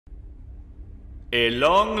A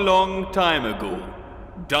long, long time ago,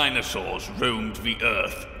 dinosaurs roamed the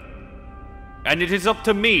earth. And it is up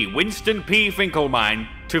to me, Winston P. Finkelmine,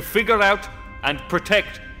 to figure out and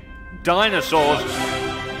protect dinosaurs.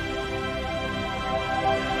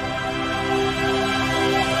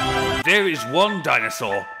 There is one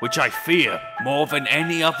dinosaur which I fear more than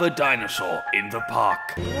any other dinosaur in the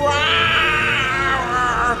park.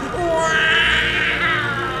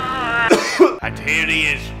 And here he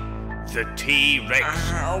is, the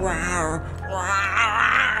T-Rex.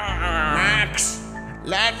 Max,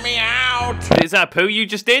 let me out. Is that a poo you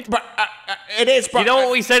just did? But it is, but... You know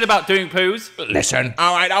what we said about doing poos? Listen,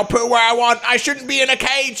 alright, I'll poo where I want. I shouldn't be in a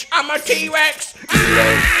cage. I'm a T-Rex.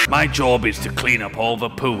 My job is to clean up all the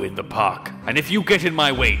poo in the park. And if you get in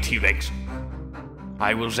my way, T-Rex,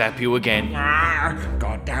 I will zap you again.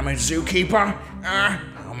 God damn it, Zookeeper.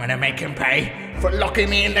 I'm gonna make him pay for locking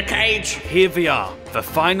me in the cage. Here we are, the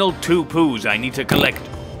final 2 poos I need to collect.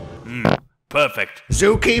 Perfect.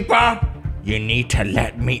 Zookeeper, you need to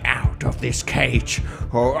let me out of this cage,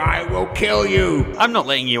 or I will kill you. I'm not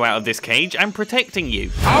letting you out of this cage, I'm protecting you.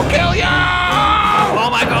 I'll kill you! Oh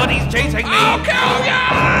my god, he's chasing me! I'll kill you!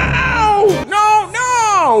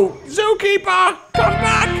 No! Zookeeper, come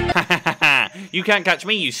back! You can't catch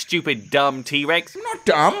me, you stupid dumb T-Rex. I'm not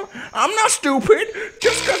dumb. I'm not stupid.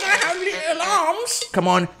 Just because I have little arms. Come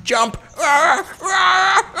on, jump. I'm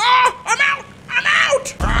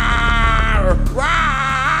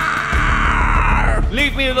out!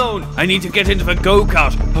 Leave me alone! I need to get into the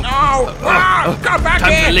go-kart. No! Come back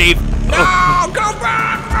Time to leave. No! Come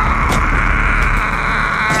back!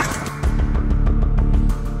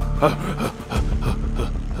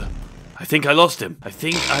 I think I lost him. Oh,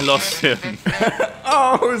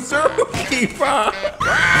 Zookeeper!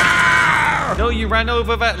 No, you ran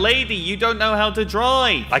over that lady. You don't know how to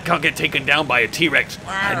drive. I can't get taken down by a T-Rex.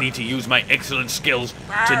 I need to use my excellent skills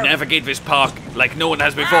to navigate this park like no one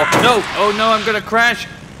has before. No! Oh no, I'm gonna crash.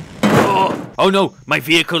 Oh no, my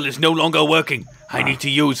vehicle is no longer working. I need to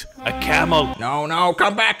use a camel. No,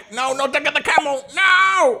 come back. No, don't get the camel.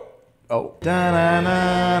 No! Oh.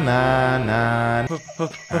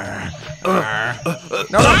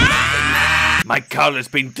 My car has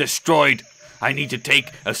been destroyed. I need to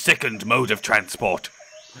take a second mode of transport.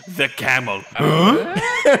 The camel.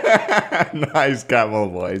 Nice camel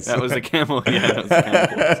voice. That was a camel, yeah. That was a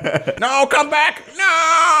camel voice. No, come back.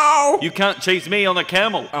 No! You can't chase me on a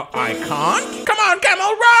camel. I can't? Come on,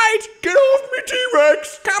 camel, ride! Get off me,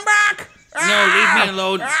 T-Rex! Come back! No, leave me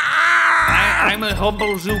alone. I'm a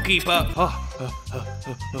humble zookeeper.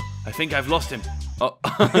 I think I've lost him. Oh,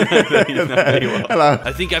 there you are. Hello.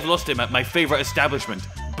 I think I've lost him at my favorite establishment,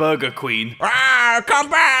 Burger Queen. Come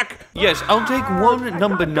back! Yes, I'll take one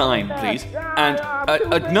number 9, please, and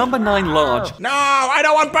a number 9 large. No, I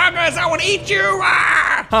don't want burgers. I want to eat you.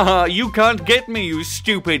 Haha, you can't get me, you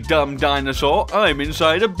stupid dumb dinosaur. I'm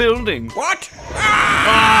inside a building. What?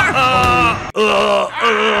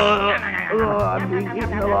 I'm being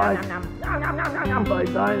eaten alive by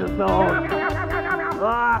dinosaurs.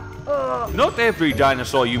 Not every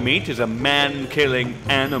dinosaur you meet is a man-killing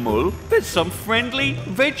animal. There's some friendly,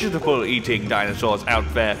 vegetable-eating dinosaurs out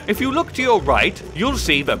there. If you look to your right, you'll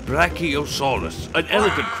see the Brachiosaurus, an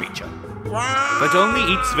elegant creature that only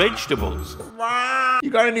eats vegetables. You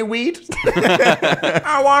got any weed?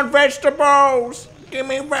 I want vegetables. Give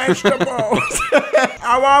me vegetables.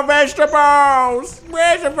 I want vegetables.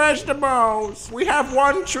 Where's the vegetables? We have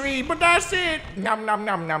one tree, but that's it. Nom, nom,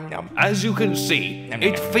 nom, nom, nom. As you can see,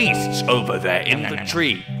 it feasts over there in the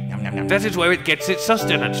tree. That is where it gets its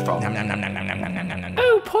sustenance from.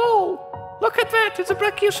 Oh, Paul! Look at that! It's a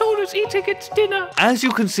Brachiosaurus eating its dinner! As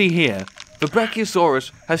you can see here, the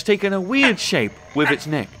Brachiosaurus has taken a weird shape with its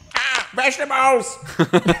neck. Vegetables!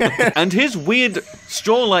 And his weird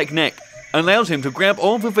straw-like neck allows him to grab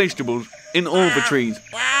all the vegetables in all the trees.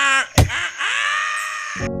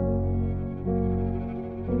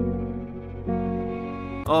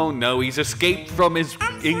 Oh no, he's escaped from his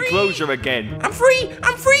enclosure again. I'm free!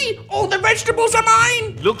 All the vegetables are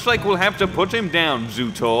mine! Looks like we'll have to put him down,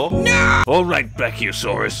 Zootor. No! Alright,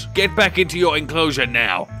 Brachiosaurus, get back into your enclosure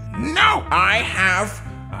now. No! I have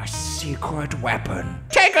a secret weapon.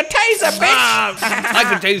 Take a taser, bitch! I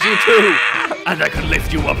can tase you too! And I can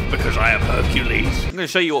lift you up because I am Hercules. I'm going to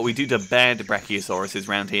show you what we do to bad Brachiosauruses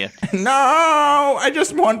around here. No! I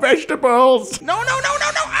just want vegetables! No!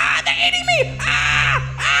 They're eating me!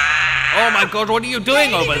 Oh my god, what are you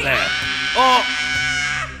doing over there? Oh!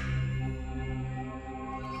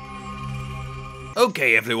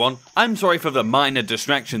 Okay, everyone. I'm sorry for the minor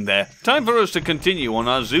distraction there. Time for us to continue on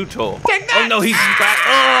our zoo tour. Take that! Oh no, he's back.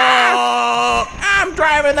 Oh! I'm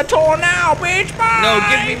driving the tour now, bitch. Bye. No,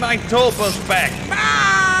 give me my tour bus back.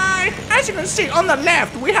 Bye. As you can see on the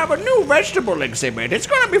left, we have a new vegetable exhibit. It's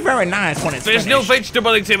gonna be very nice when it's There's finished. no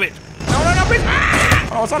vegetable exhibit. No, bitch. Ah!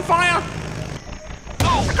 Oh, it's on fire.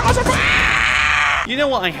 Oh, the car's on fire. You know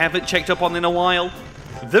what I haven't checked up on in a while?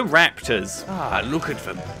 The raptors. Ah, look at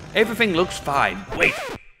them. Everything looks fine. Wait,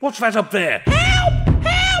 what's that up there? Help!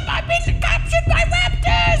 I've been captured by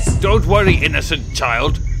raptors! Don't worry, innocent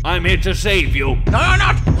child. I'm here to save you. No, you're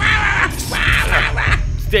not!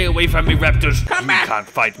 Stay away from me, raptors. Come back. You can't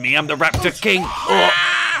fight me. I'm the Raptor King. Oh.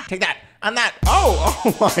 Take that and that.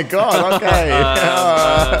 Oh my God! Okay.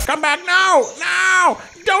 Come back! No!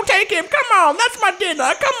 Don't take him! Come on! That's my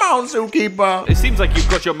dinner! Come on, Zookeeper! It seems like you've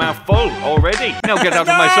got your mouth full already. Now get out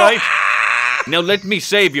of my sight. Now let me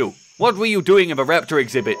save you. What were you doing in the raptor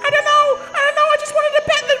exhibit? I don't know. I just wanted to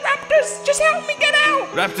pet the raptors. Just help me get out.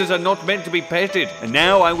 Raptors are not meant to be petted. And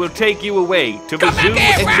now I will take you away to the Come zoo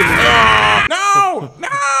back here. exhibit. No!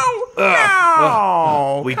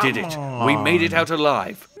 We did it. We made it out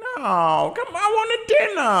alive. No, come on, I want a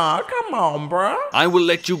dinner. Come on, bro. I will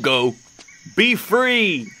let you go. Be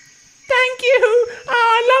free. Thank you. Oh,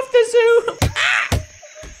 I love the zoo.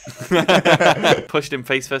 Pushed him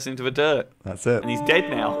face first into the dirt. That's it. And he's dead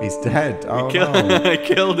now. He's dead. Oh, I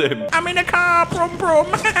killed him. I'm in a car, brum brum.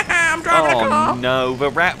 I'm driving a car. Oh no, the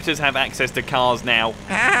raptors have access to cars now.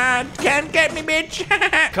 Can't get me, bitch.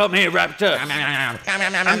 Come here, raptor.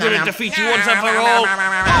 I'm gonna defeat you once and for all.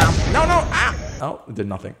 No. Oh, it did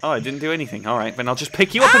nothing. Oh, I didn't do anything. All right, then I'll just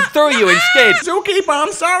pick you up and throw you instead. Zookeeper,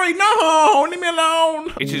 I'm sorry. No, leave me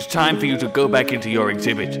alone. It is time for you to go back into your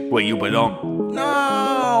exhibit where you belong.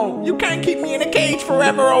 No, you can't keep me in a cage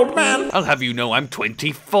forever, old man. I'll have you know I'm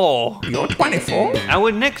 24. You're 24?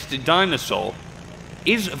 Our next dinosaur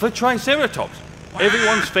is the Triceratops,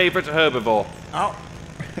 everyone's favorite herbivore.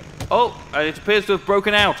 Oh, and it appears to have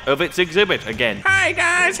broken out of its exhibit again. Hi,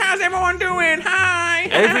 guys. How's everyone doing? Hi.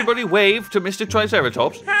 Everybody wave to Mr.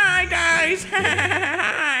 Triceratops. Hi, guys.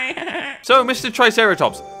 Hi. So, Mr.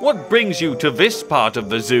 Triceratops, what brings you to this part of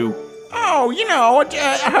the zoo? Oh, you know,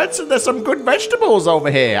 I heard there's some good vegetables over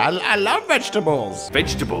here. I love vegetables.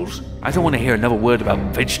 Vegetables? I don't want to hear another word about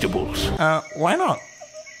vegetables. Why not?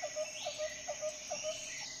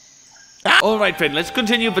 All right, then, let's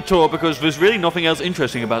continue the tour because there's really nothing else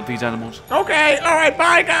interesting about these animals. Okay, all right,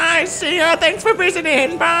 bye, guys. See ya. Thanks for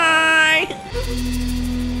visiting. Bye.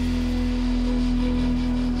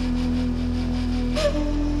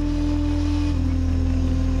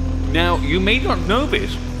 Now, you may not know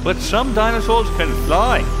this, but some dinosaurs can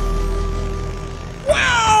fly.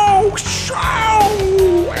 Whoa!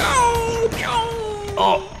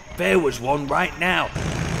 Oh, there was one right now.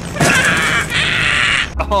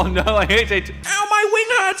 Oh no, I hit it. Ow, my wing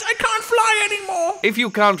hurts. I can't fly anymore. If you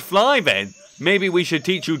can't fly then, maybe we should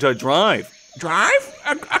teach you to drive. Drive?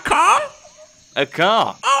 A car? A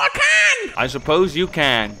car. Oh, I can. I suppose you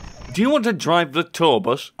can. Do you want to drive the tour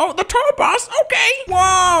bus? Oh, the tour bus? Okay.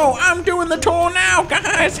 Whoa, I'm doing the tour now,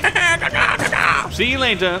 guys. See you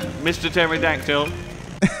later, Mr. Pterodactyl.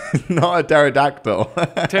 Not a pterodactyl.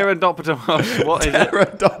 Pterodopotamos, what is it?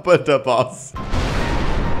 Pterodopotamos.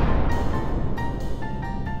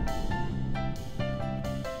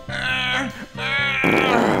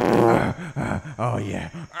 Oh, yeah.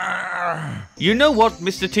 You know what,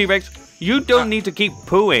 Mr. T-Rex? You don't need to keep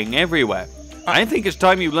pooing everywhere. I think it's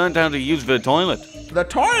time you learned how to use the toilet. The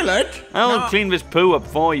toilet? I'll clean this poo up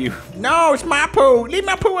for you. No, it's my poo. Leave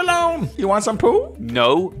my poo alone. You want some poo?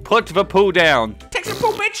 No, put the poo down. Take some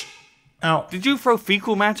poo, bitch. Oh. Did you throw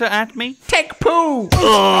fecal matter at me? Take poo.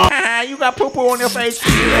 You got poo-poo on your face.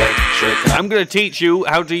 I'm gonna teach you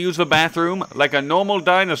how to use the bathroom like a normal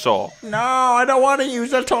dinosaur. No, I don't want to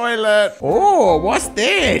use the toilet. Oh, what's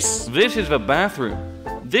this? This is the bathroom.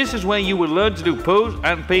 This is where you will learn to do poos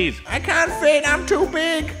and pees. I can't fit. I'm too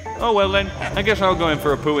big. Oh, well then, I guess I'll go in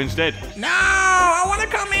for a poo instead. No, I want to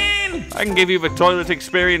come in. I can give you the toilet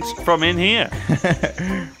experience from in here.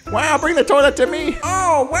 Wow, bring the toilet to me.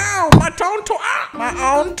 Oh, wow, my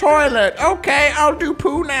own toilet. Okay, I'll do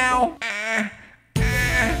poo now.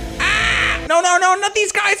 No, not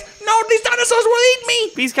these guys. No, these dinosaurs will eat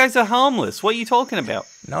me. These guys are harmless. What are you talking about?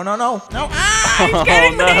 No. He's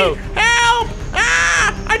getting me. No. Help.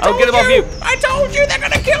 I'll get him off you. I told you, they're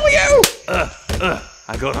going to kill you.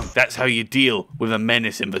 I got him. That's how you deal with a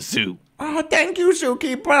menace in the zoo. Oh, thank you,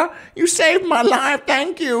 Zookeeper. You saved my life.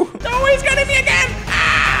 Thank you. Oh, he's getting me again.